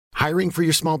Hiring for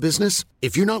your small business?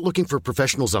 If you're not looking for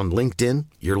professionals on LinkedIn,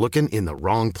 you're looking in the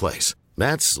wrong place.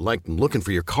 That's like looking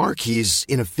for your car keys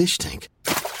in a fish tank.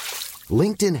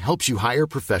 LinkedIn helps you hire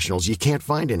professionals you can't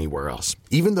find anywhere else,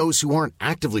 even those who aren't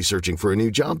actively searching for a new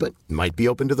job but might be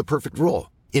open to the perfect role.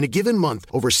 In a given month,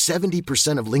 over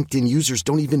 70% of LinkedIn users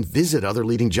don't even visit other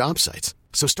leading job sites.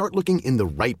 So start looking in the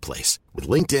right place. With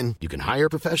LinkedIn, you can hire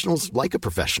professionals like a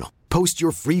professional. Post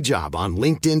your free job on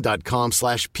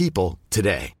linkedin.com/people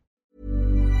today.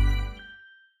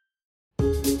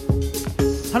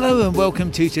 Hello and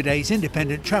welcome to today's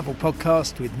independent travel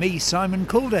podcast with me, Simon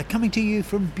Calder, coming to you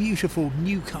from beautiful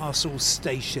Newcastle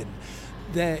Station.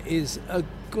 There is a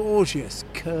gorgeous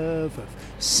curve of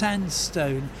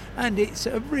sandstone and it's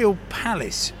a real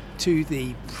palace to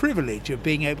the privilege of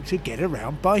being able to get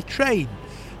around by train.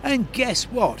 And guess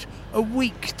what? A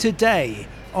week today,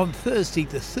 on Thursday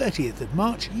the 30th of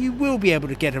March, you will be able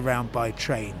to get around by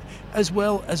train, as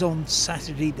well as on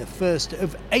Saturday the 1st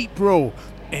of April.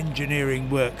 Engineering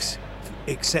works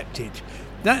accepted.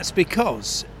 That's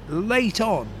because late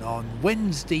on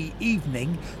Wednesday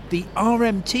evening, the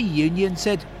RMT union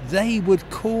said they would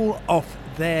call off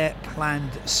their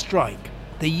planned strike.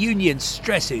 The union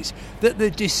stresses that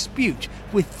the dispute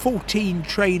with 14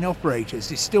 train operators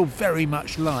is still very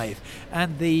much live,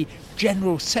 and the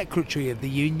General Secretary of the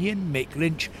union, Mick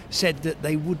Lynch, said that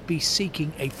they would be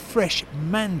seeking a fresh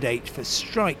mandate for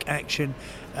strike action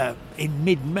in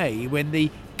mid-May, when the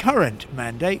current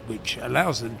mandate, which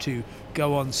allows them to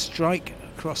go on strike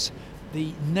across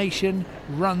the nation,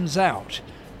 runs out.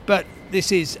 But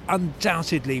this is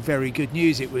undoubtedly very good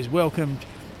news. It was welcomed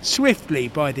swiftly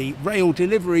by the rail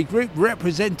delivery group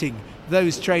representing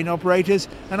those train operators,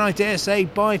 and I dare say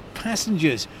by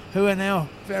passengers who are now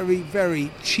very,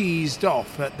 very cheesed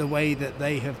off at the way that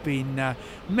they have been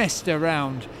messed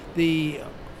around. The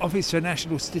Office for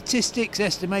National Statistics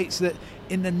estimates that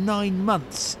in the 9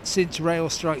 months since rail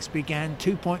strikes began,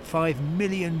 2.5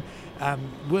 million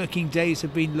working days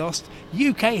have been lost.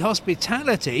 UK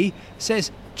Hospitality says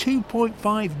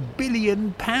 £2.5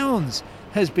 billion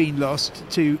has been lost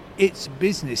to its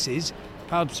businesses,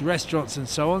 pubs, restaurants and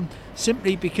so on,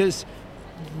 simply because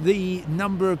the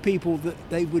number of people that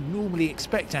they would normally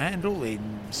expect to handle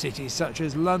in cities such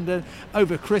as London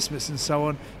over Christmas and so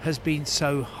on has been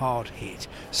so hard hit.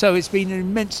 So it's been an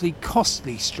immensely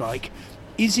costly strike.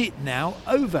 Is it now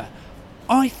over?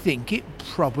 I think it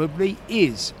probably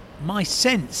is. My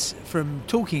sense from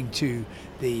talking to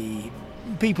the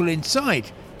people inside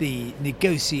the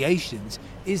negotiations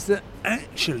is that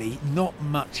actually not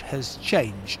much has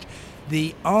changed.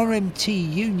 The RMT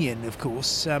union, of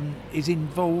course, is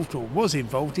involved or was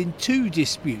involved in 2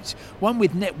 disputes. One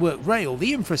with Network Rail,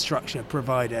 the infrastructure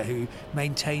provider who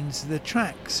maintains the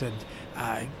tracks and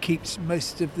keeps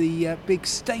most of the big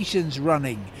stations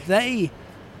running. They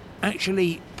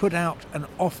actually put out an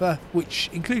offer which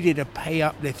included a pay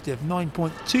uplift of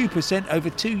 9.2% over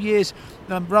 2 years,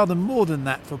 rather more than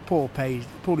that for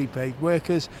poorly paid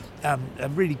workers, a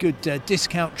really good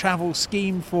discount travel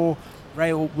scheme for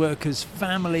rail workers'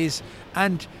 families,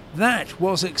 and that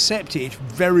was accepted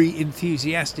very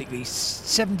enthusiastically.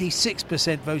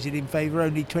 76% voted in favour,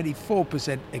 only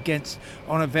 24% against,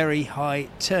 on a very high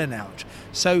turnout.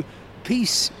 So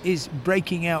peace is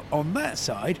breaking out on that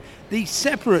side. The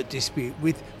separate dispute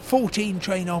with 14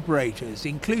 train operators,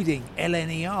 including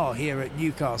LNER here at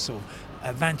Newcastle,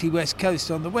 Avanti West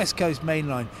Coast on the West Coast Main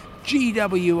Line,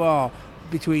 GWR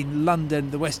between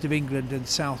London, the west of England and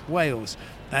South Wales,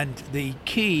 and the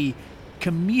key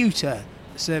commuter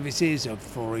services of,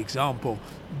 for example,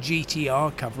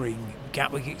 GTR covering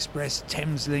Gatwick Express,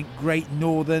 Thameslink, Great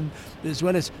Northern, as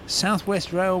well as South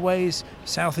West Railways,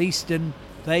 South Eastern.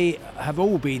 They have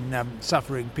all been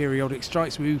suffering periodic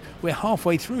strikes. We're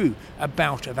halfway through a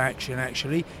bout of action,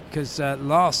 actually, because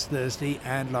last Thursday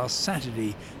and last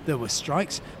Saturday there were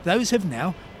strikes. Those have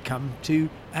now come to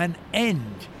an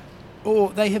end, or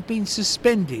they have been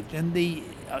suspended, and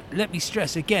let me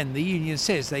stress again, the union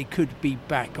says they could be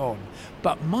back on.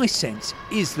 But my sense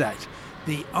is that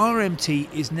the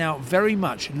RMT is now very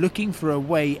much looking for a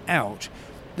way out.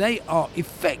 They are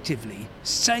effectively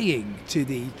saying to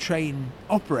the train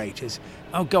operators,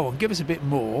 oh, go on, give us a bit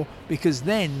more, because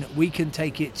then we can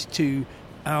take it to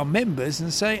our members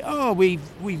and say, oh, we've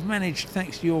managed,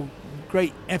 thanks to your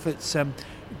great efforts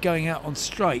going out on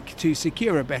strike to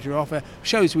secure a better offer,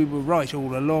 shows we were right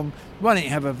all along. Why don't you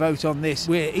have a vote on this?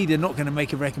 We're either not going to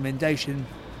make a recommendation,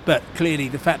 but clearly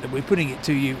the fact that we're putting it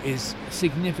to you is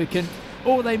significant,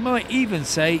 or they might even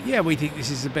say, yeah, we think this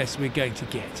is the best we're going to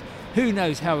get. who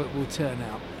knows how it will turn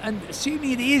out. And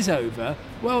assuming it is over,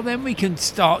 well, then we can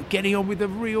start getting on with the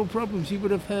real problems. You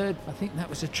would have heard, I think that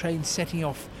was a train setting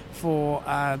off for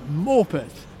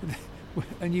Morpeth,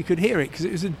 and you could hear it because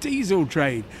it was a diesel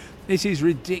train. This is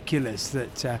ridiculous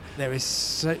that there is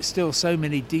still so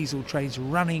many diesel trains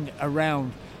running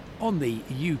around on the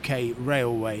UK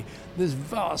railway. There's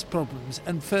vast problems,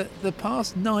 and for the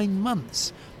past 9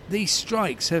 months these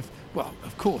strikes have, well,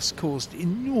 of course, caused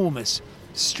enormous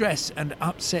stress and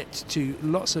upset to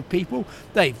lots of people.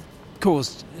 They've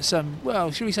caused some,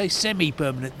 well, shall we say,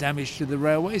 semi-permanent damage to the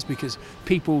railways, because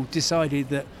people decided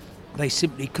that they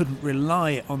simply couldn't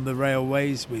rely on the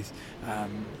railways with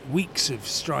weeks of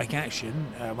strike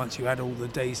action once you add all the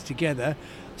days together.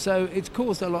 So it's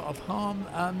caused a lot of harm.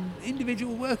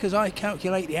 Individual workers, I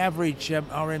calculate the average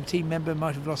RMT member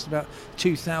might have lost about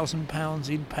 £2,000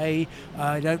 in pay.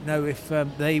 I don't know if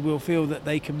they will feel that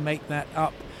they can make that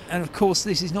up. And of course,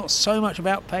 this is not so much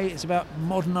about pay, it's about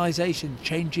modernisation,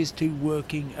 changes to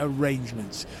working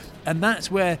arrangements. And that's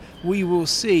where we will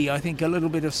see, I think, a little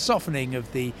bit of softening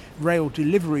of the rail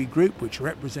delivery group, which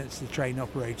represents the train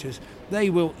operators. They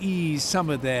will ease some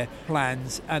of their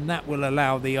plans, and that will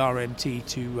allow the RMT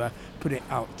to put it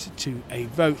out to a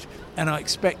vote. And I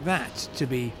expect that to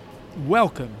be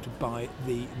welcomed by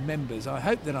the members. I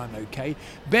hope that I'm okay.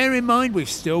 Bear in mind, we've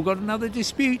still got another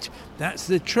dispute. That's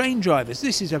the train drivers.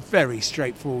 This is a very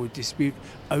straightforward dispute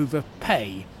over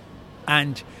pay.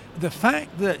 And the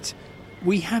fact that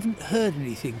we haven't heard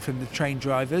anything from the train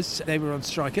drivers, they were on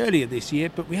strike earlier this year,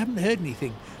 but we haven't heard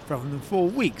anything from them for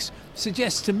weeks,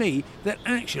 suggests to me that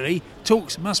actually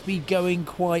talks must be going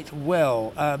quite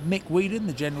well. Mick Whelan,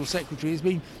 the General Secretary, has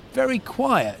been very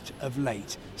quiet of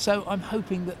late, so I'm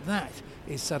hoping that that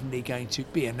is suddenly going to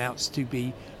be announced to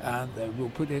be, we'll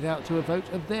put it out to a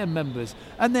vote of their members,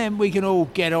 and then we can all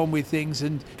get on with things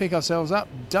and pick ourselves up,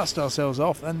 dust ourselves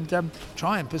off, and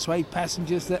try and persuade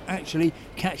passengers that actually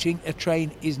catching a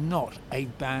train is not a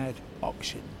bad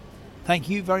option. Thank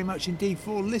you very much indeed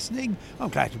for listening. I'm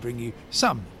glad to bring you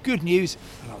some good news,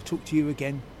 and I'll talk to you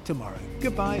again tomorrow.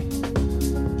 Goodbye.